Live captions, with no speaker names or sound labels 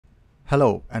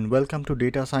Hello and welcome to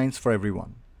Data Science for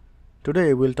Everyone.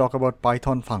 Today we'll talk about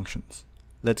Python functions.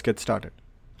 Let's get started.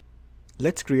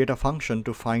 Let's create a function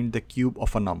to find the cube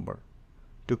of a number.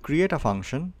 To create a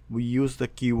function, we use the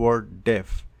keyword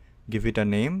def, give it a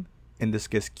name, in this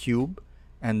case cube,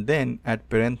 and then add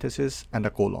parentheses and a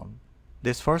colon.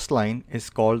 This first line is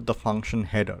called the function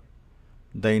header.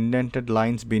 The indented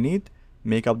lines beneath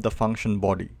make up the function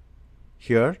body.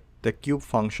 Here, the cube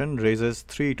function raises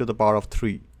 3 to the power of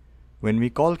 3. When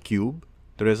we call cube,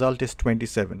 the result is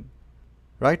 27.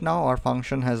 Right now our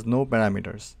function has no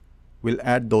parameters. We'll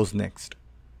add those next.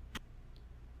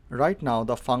 Right now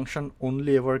the function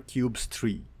only ever cubes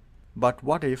 3. But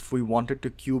what if we wanted to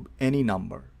cube any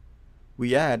number?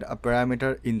 We add a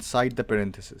parameter inside the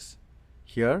parenthesis.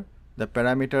 Here the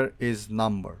parameter is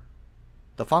number.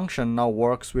 The function now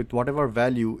works with whatever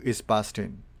value is passed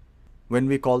in. When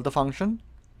we call the function,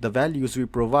 the values we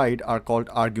provide are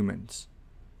called arguments.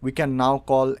 We can now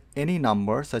call any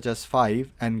number such as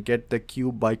 5 and get the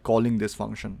cube by calling this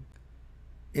function.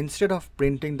 Instead of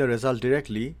printing the result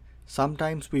directly,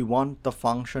 sometimes we want the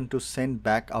function to send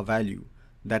back a value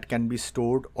that can be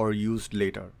stored or used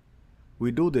later.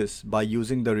 We do this by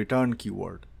using the return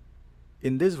keyword.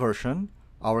 In this version,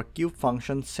 our cube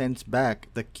function sends back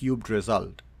the cubed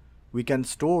result. We can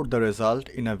store the result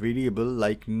in a variable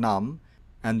like num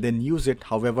and then use it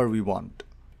however we want.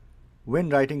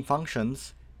 When writing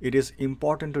functions, it is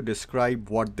important to describe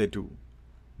what they do.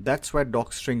 That's where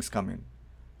docstrings come in.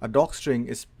 A docstring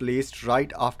is placed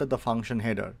right after the function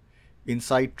header,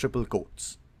 inside triple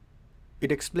quotes.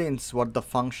 It explains what the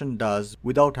function does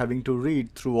without having to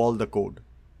read through all the code.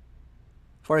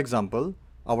 For example,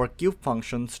 our cube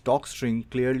function's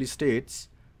docstring clearly states,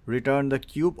 return the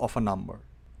cube of a number.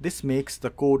 This makes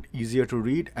the code easier to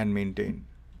read and maintain.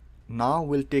 Now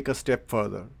we'll take a step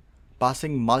further,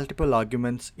 passing multiple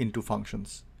arguments into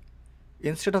functions.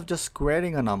 Instead of just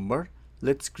squaring a number,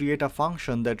 let's create a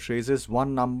function that raises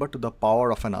one number to the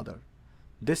power of another.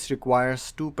 This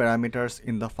requires 2 parameters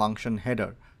in the function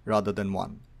header rather than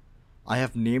 1. I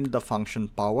have named the function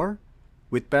power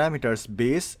with parameters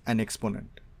base and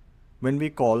exponent. When we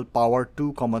call power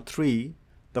 2, 3,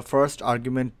 the first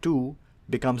argument 2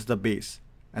 becomes the base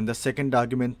and the second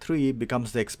argument 3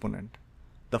 becomes the exponent.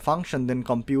 The function then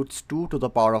computes 2 to the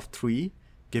power of 3,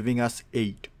 giving us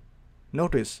 8.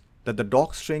 Notice that the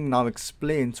docstring now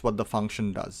explains what the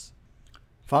function does.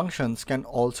 Functions can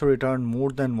also return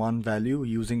more than one value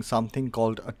using something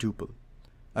called a tuple.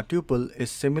 A tuple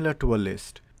is similar to a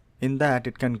list in that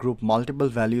it can group multiple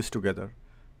values together.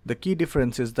 The key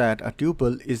difference is that a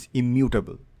tuple is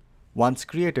immutable. Once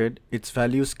created, its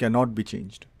values cannot be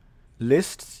changed.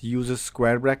 Lists uses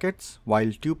square brackets while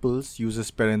tuples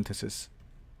uses parentheses.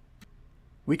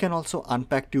 We can also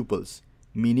unpack tuples,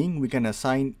 meaning we can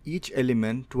assign each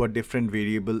element to a different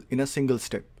variable in a single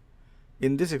step.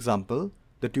 In this example,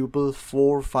 the tuple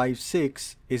 4, 5,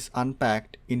 6 is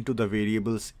unpacked into the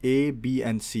variables a, b,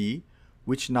 and c,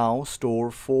 which now store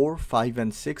 4, 5,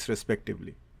 and 6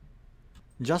 respectively.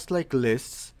 Just like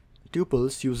lists,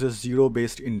 tuples uses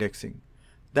zero-based indexing.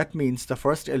 That means the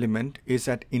first element is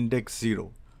at index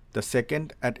 0, the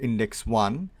second at index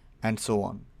 1, and so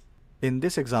on. In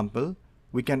this example,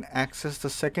 we can access the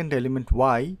second element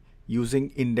y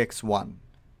using index 1.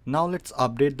 Now let's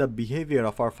update the behavior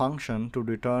of our function to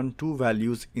return 2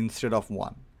 values instead of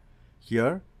 1.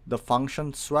 Here, the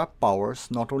function swap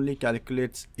powers not only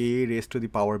calculates a raised to the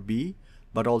power b,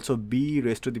 but also b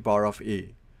raised to the power of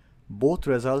a. Both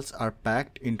results are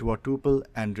packed into a tuple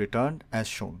and returned as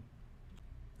shown.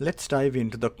 Let's dive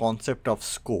into the concept of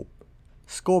scope.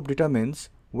 Scope determines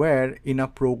where in a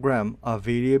program a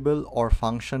variable or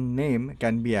function name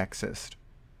can be accessed.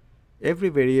 Every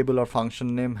variable or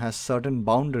function name has certain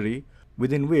boundary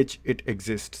within which it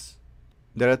exists.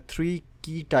 There are 3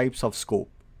 key types of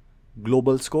scope.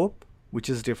 Global scope, which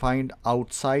is defined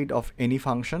outside of any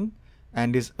function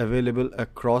and is available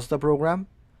across the program.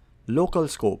 Local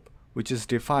scope, which is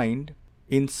defined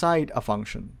inside a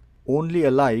function, only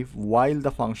alive while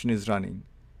the function is running.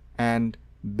 And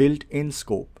built-in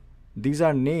scope. These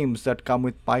are names that come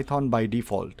with Python by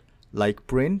default, like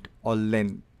print or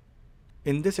len.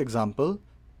 In this example,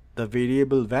 the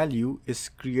variable value is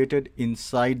created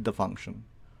inside the function.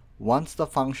 Once the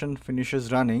function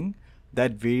finishes running,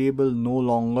 that variable no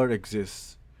longer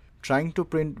exists. Trying to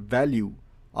print value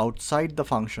outside the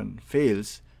function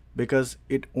fails because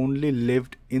it only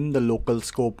lived in the local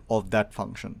scope of that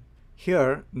function.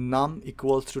 Here, num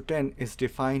equals to 10 is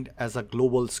defined as a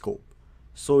global scope,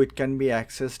 so it can be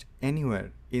accessed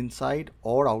anywhere inside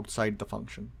or outside the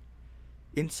function.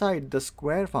 Inside the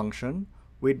square function,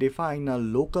 we define a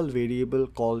local variable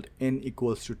called n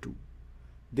equals to 2.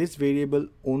 this variable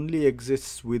only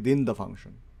exists within the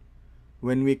function.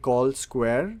 When we call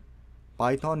square,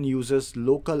 Python uses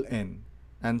local n,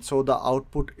 and so the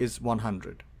output is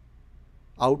 100.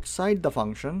 Outside the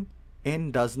function,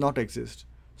 n does not exist,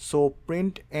 so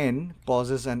print n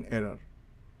causes an error.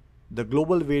 The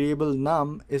global variable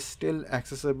num is still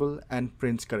accessible and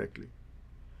prints correctly.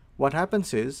 What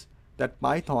happens is that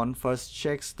Python first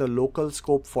checks the local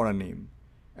scope for a name,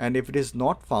 and if it is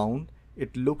not found,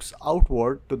 it looks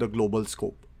outward to the global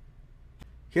scope.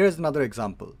 Here is another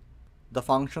example. The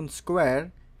function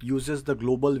square uses the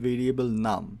global variable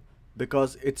num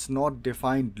because it's not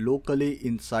defined locally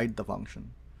inside the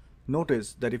function.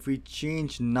 Notice that if we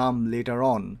change num later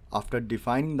on after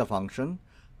defining the function,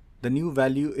 the new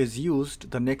value is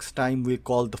used the next time we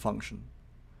call the function.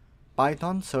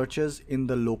 Python searches in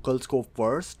the local scope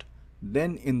first,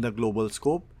 then in the global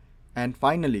scope, and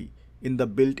finally in the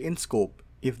built-in scope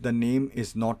if the name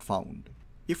is not found.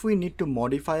 If we need to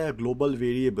modify a global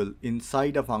variable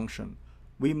inside a function,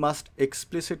 we must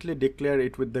explicitly declare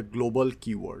it with the global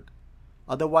keyword.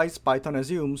 Otherwise, Python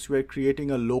assumes we are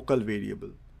creating a local variable.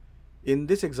 In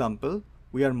this example,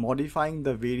 we are modifying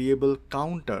the variable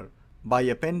counter by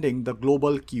appending the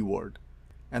global keyword,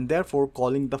 and therefore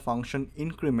calling the function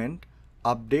increment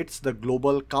updates the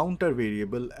global counter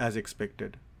variable as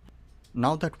expected.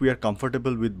 Now that we are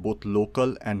comfortable with both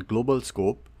local and global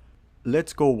scope,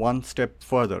 let's go one step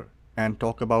further and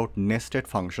talk about nested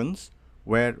functions,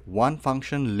 where one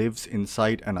function lives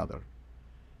inside another.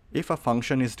 If a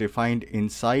function is defined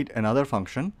inside another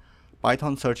function,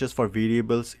 Python searches for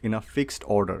variables in a fixed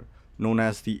order known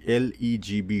as the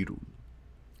LEGB rule,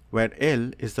 where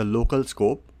L is the local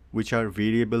scope, which are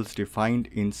variables defined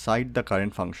inside the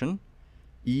current function.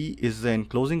 E is the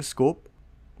enclosing scope,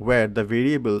 where the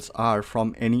variables are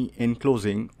from any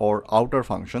enclosing or outer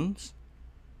functions.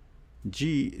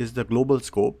 G is the global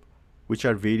scope, which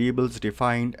are variables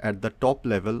defined at the top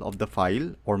level of the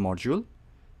file or module.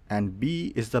 And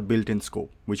B is the built-in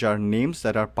scope, which are names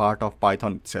that are part of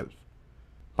Python itself.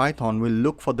 Python will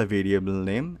look for the variable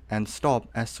name and stop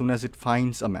as soon as it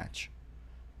finds a match.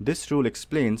 This rule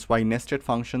explains why nested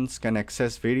functions can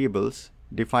access variables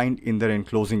defined in their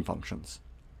enclosing functions.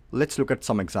 Let's look at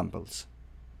some examples.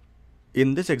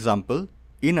 In this example,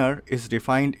 inner is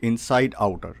defined inside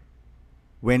outer.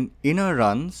 When inner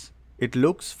runs, it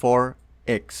looks for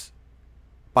x.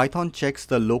 Python checks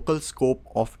the local scope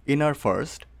of inner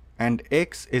first, and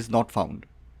x is not found.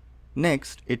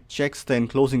 Next, it checks the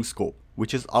enclosing scope,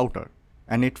 which is outer,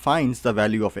 and it finds the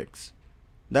value of x.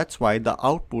 That's why the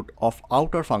output of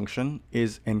outer function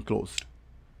is enclosed.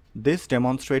 This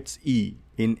demonstrates E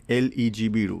in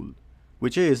LEGB rule,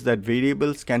 which is that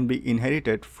variables can be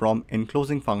inherited from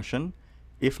enclosing function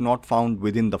if not found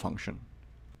within the function.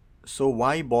 So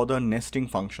why bother nesting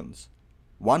functions?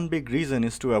 One big reason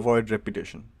is to avoid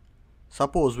repetition.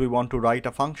 Suppose we want to write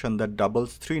a function that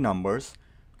doubles three numbers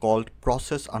called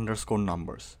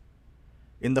process_numbers.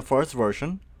 In the first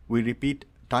version, we repeat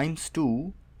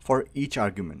 ×2 for each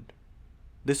argument.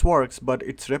 This works, but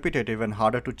it's repetitive and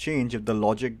harder to change if the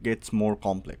logic gets more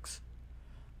complex.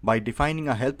 By defining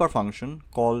a helper function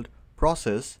called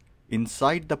process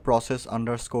inside the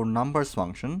process_numbers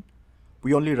function,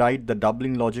 we only write the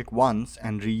doubling logic once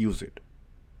and reuse it.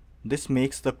 This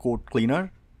makes the code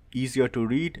cleaner, easier to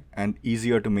read, and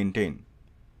easier to maintain.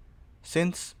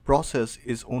 Since process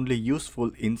is only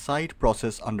useful inside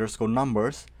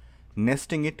process_numbers,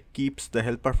 nesting it keeps the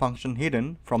helper function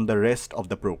hidden from the rest of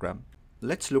the program.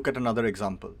 Let's look at another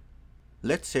example.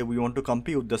 Let's say we want to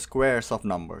compute the squares of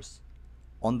numbers.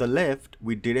 On the left,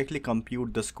 we directly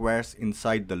compute the squares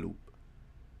inside the loop.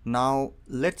 Now,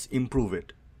 let's improve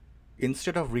it.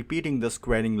 Instead of repeating the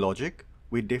squaring logic,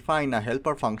 we define a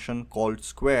helper function called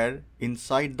square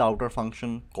inside the outer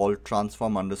function called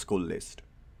transform_list.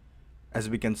 As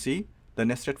we can see, the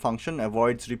nested function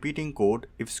avoids repeating code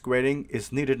if squaring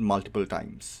is needed multiple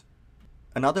times.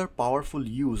 Another powerful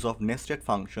use of nested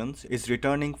functions is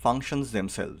returning functions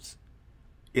themselves.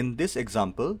 In this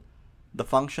example, the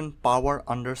function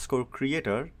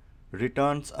power_creator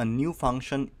returns a new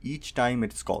function each time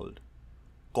it's called.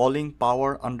 Calling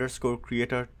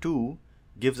power_creator2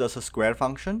 gives us a square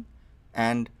function,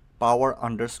 and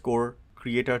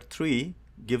power_creator3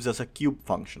 gives us a cube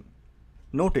function.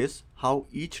 Notice how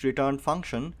each returned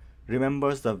function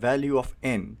remembers the value of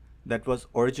n that was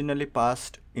originally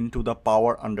passed into the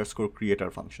power_creator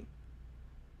function.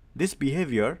 This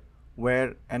behavior,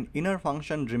 where an inner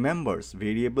function remembers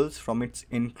variables from its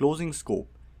enclosing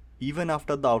scope even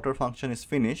after the outer function is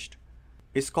finished,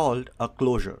 is called a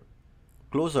closure.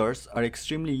 Closures are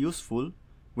extremely useful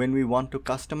when we want to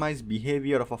customize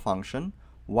behavior of a function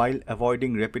while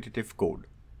avoiding repetitive code.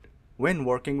 When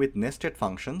working with nested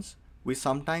functions, we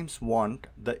sometimes want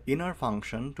the inner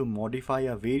function to modify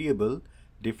a variable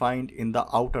defined in the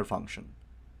outer function.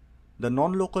 The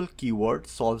non-local keyword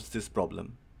solves this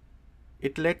problem.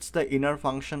 It lets the inner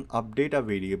function update a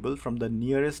variable from the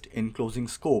nearest enclosing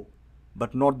scope,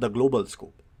 but not the global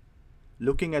scope.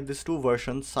 Looking at these two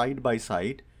versions side by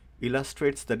side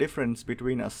illustrates the difference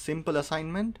between a simple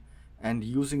assignment and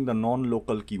using the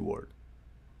non-local keyword.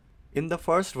 In the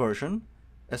first version,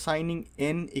 assigning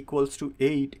n equals to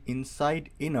 8 inside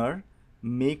inner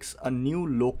makes a new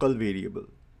local variable,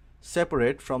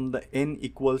 separate from the n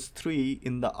equals 3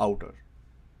 in the outer.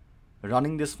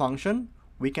 Running this function,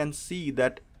 we can see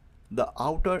that the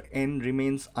outer n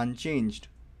remains unchanged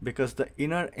because the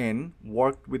inner n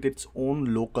worked with its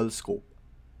own local scope.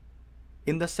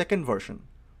 In the second version,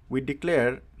 we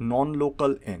declare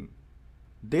non-local n.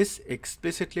 This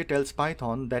explicitly tells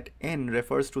Python that n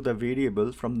refers to the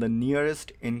variable from the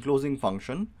nearest enclosing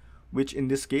function, which in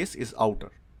this case is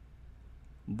outer.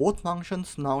 Both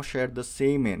functions now share the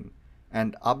same n,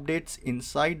 and updates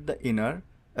inside the inner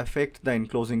affect the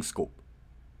enclosing scope.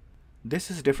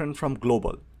 This is different from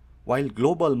global. While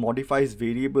global modifies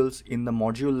variables in the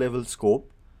module level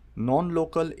scope,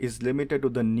 non-local is limited to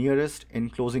the nearest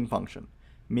enclosing function,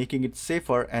 making it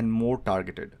safer and more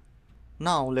targeted.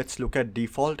 Now let's look at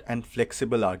default and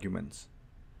flexible arguments.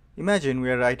 Imagine we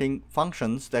are writing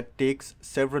functions that takes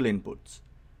several inputs,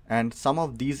 and some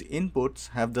of these inputs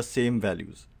have the same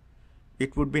values.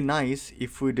 It would be nice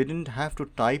if we didn't have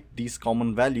to type these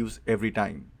common values every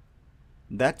time.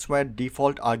 That's where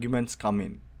default arguments come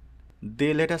in.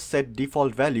 They let us set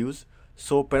default values,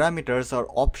 so parameters are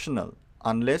optional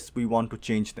unless we want to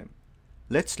change them.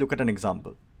 Let's look at an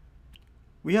example.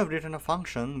 We have written a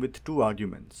function with two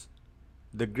arguments.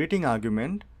 The greeting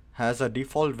argument has a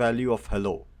default value of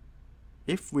hello.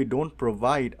 If we don't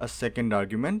provide a second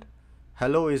argument,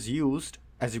 hello is used,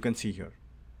 as you can see here.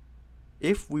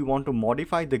 If we want to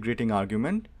modify the greeting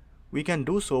argument, we can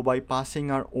do so by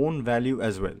passing our own value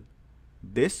as well.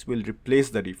 This will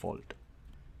replace the default.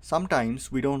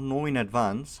 Sometimes we don't know in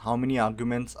advance how many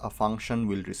arguments a function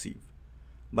will receive.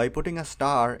 By putting a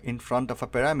star in front of a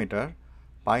parameter,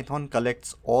 Python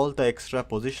collects all the extra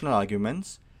positional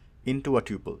arguments into a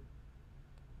tuple.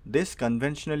 This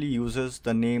conventionally uses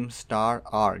the name star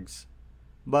args,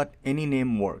 but any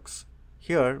name works.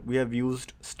 Here we have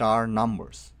used star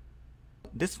numbers.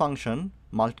 This function,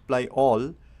 multiply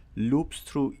all, loops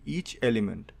through each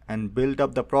element and build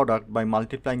up the product by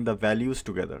multiplying the values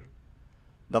together.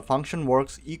 The function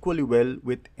works equally well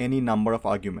with any number of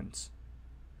arguments.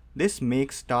 This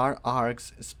makes star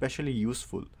args especially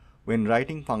useful when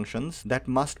writing functions that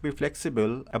must be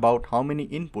flexible about how many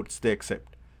inputs they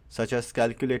accept, such as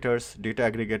calculators, data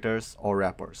aggregators, or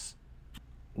wrappers.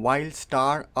 While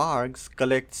star args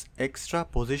collects extra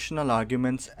positional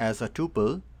arguments as a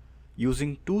tuple,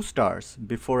 using two stars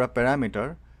before a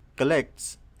parameter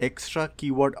collects extra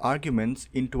keyword arguments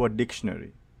into a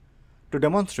dictionary. To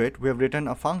demonstrate, we have written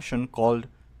a function called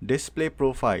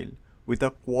displayProfile with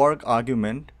a kwarg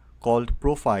argument called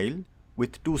profile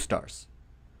with two stars.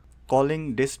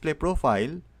 Calling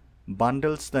displayProfile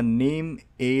bundles the name,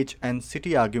 age, and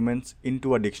city arguments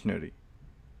into a dictionary.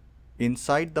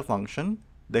 Inside the function,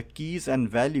 the keys and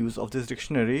values of this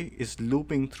dictionary is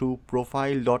looping through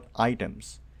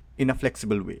profile.items in a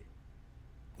flexible way.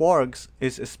 Kwargs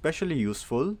is especially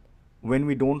useful when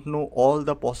we don't know all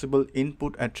the possible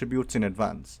input attributes in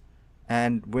advance,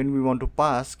 and when we want to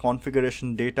pass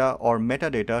configuration data or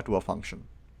metadata to a function.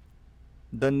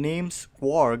 The names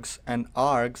kwargs and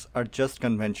args are just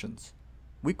conventions.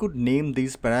 We could name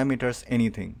these parameters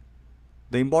anything.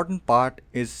 The important part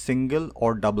is single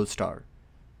or double star.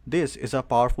 This is a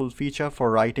powerful feature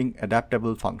for writing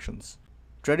adaptable functions.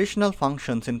 Traditional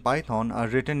functions in Python are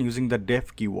written using the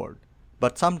def keyword,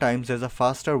 but sometimes there's a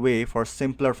faster way for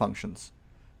simpler functions.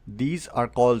 These are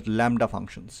called lambda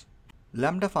functions.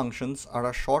 Lambda functions are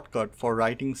a shortcut for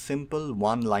writing simple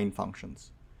one-line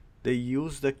functions. They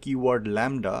use the keyword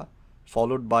lambda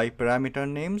followed by parameter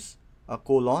names, a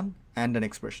colon, and an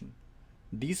expression.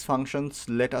 These functions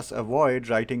let us avoid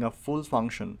writing a full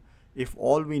function if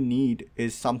all we need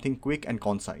is something quick and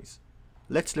concise.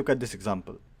 Let's look at this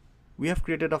example. We have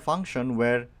created a function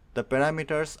where the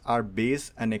parameters are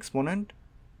base and exponent,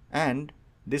 and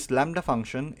this lambda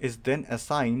function is then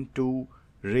assigned to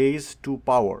raise to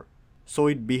power, so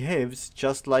it behaves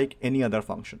just like any other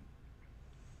function.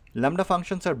 Lambda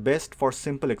functions are best for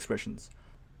simple expressions.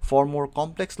 For more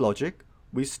complex logic,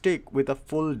 we stick with a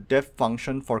full def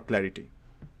function for clarity.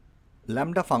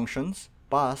 Lambda functions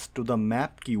passed to the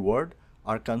map keyword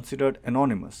are considered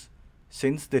anonymous,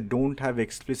 since they don't have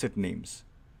explicit names.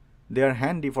 They are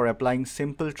handy for applying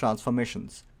simple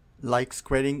transformations, like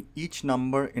squaring each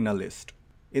number in a list.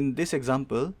 In this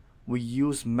example, we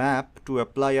use map to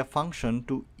apply a function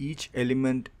to each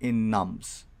element in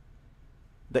nums.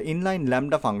 The inline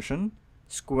lambda function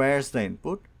squares the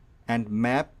input, and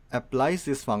map applies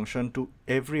this function to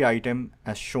every item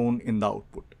as shown in the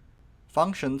output.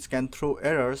 Functions can throw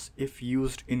errors if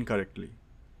used incorrectly.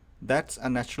 That's a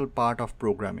natural part of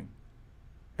programming.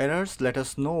 Errors let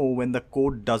us know when the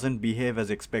code doesn't behave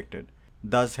as expected,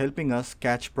 thus helping us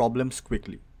catch problems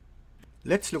quickly.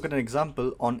 Let's look at an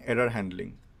example on error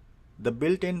handling. The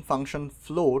built-in function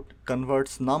float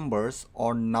converts numbers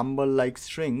or number-like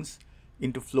strings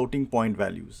into floating point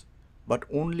values, but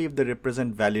only if they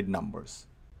represent valid numbers.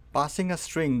 Passing a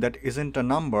string that isn't a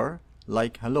number,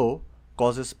 like hello,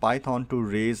 causes Python to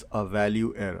raise a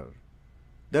value error.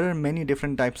 There are many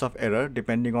different types of error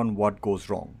depending on what goes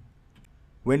wrong.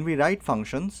 When we write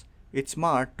functions, it's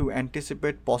smart to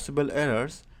anticipate possible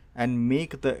errors and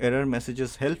make the error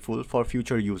messages helpful for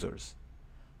future users.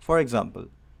 For example,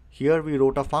 here we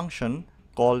wrote a function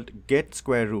called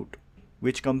getSquareRoot,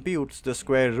 which computes the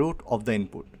square root of the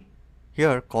input.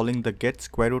 Here, calling the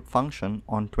getSquareRoot function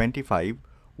on 25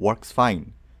 works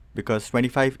fine because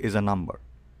 25 is a number.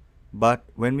 But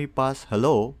when we pass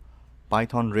hello,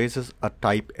 Python raises a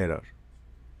type error.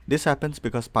 This happens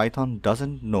because Python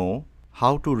doesn't know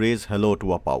how to raise hello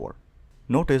to a power.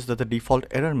 Notice that the default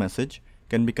error message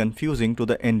can be confusing to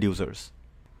the end users.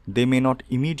 They may not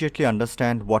immediately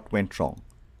understand what went wrong.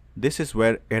 This is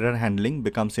where error handling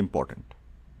becomes important.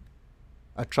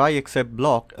 A try-except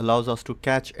block allows us to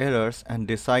catch errors and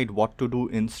decide what to do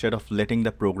instead of letting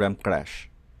the program crash.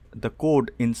 The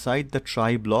code inside the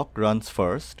try block runs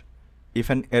first. If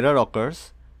an error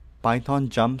occurs, Python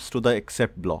jumps to the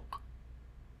except block.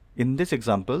 In this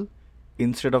example,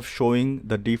 instead of showing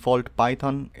the default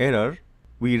Python error,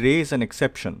 we raise an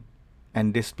exception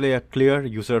and display a clear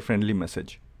user-friendly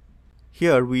message.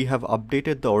 Here we have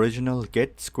updated the original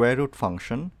getSquareRoot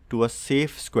function to a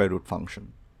safe square root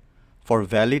function. For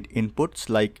valid inputs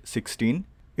like 16,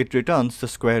 it returns the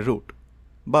square root.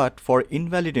 But for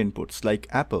invalid inputs like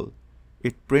apple,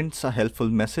 it prints a helpful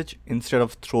message instead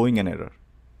of throwing an error.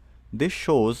 This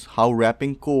shows how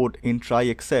wrapping code in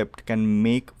try-except can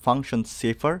make functions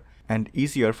safer and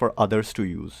easier for others to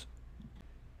use.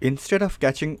 Instead of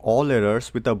catching all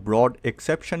errors with a broad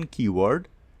exception keyword,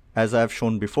 as I have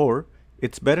shown before,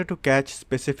 it's better to catch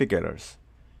specific errors.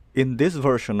 In this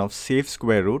version of safe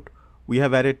square root, we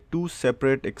have added two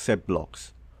separate except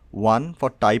blocks. One for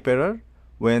type error,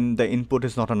 when the input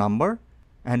is not a number,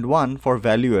 and one for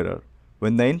value error,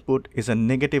 when the input is a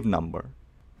negative number.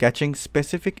 Catching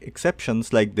specific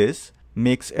exceptions like this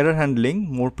makes error handling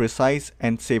more precise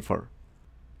and safer.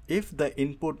 If the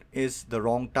input is the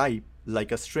wrong type,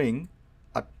 like a string,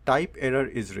 a type error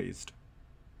is raised.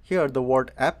 Here the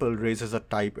word apple raises a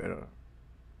type error.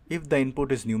 If the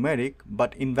input is numeric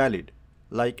but invalid,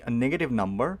 like a negative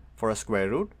number for a square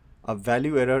root, a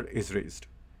value error is raised.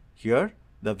 Here,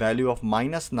 the value of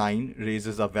 -9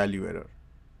 raises a value error.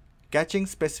 Catching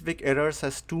specific errors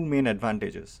has two main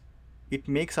advantages. It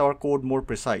makes our code more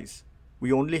precise.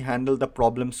 We only handle the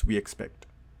problems we expect.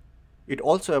 It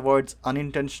also avoids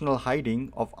unintentional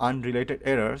hiding of unrelated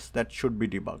errors that should be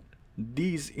debugged.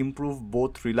 These improve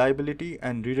both reliability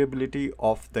and readability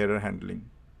of the error handling.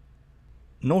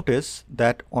 Notice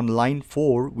that on line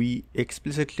 4 we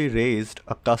explicitly raised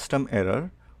a custom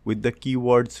error with the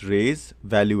keywords raise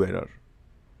value error.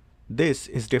 This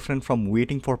is different from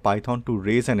waiting for Python to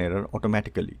raise an error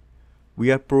automatically.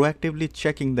 We are proactively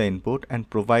checking the input and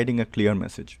providing a clear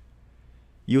message.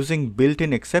 Using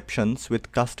built-in exceptions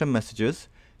with custom messages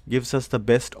gives us the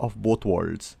best of both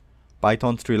worlds.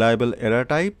 Python's reliable error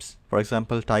types, for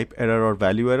example type error or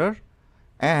value error,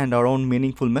 and our own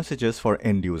meaningful messages for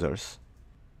end users.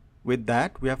 With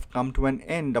that, we have come to an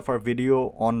end of our video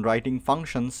on writing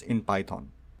functions in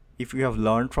Python. If you have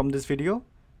learned from this video,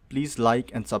 please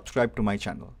like and subscribe to my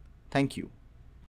channel. Thank you.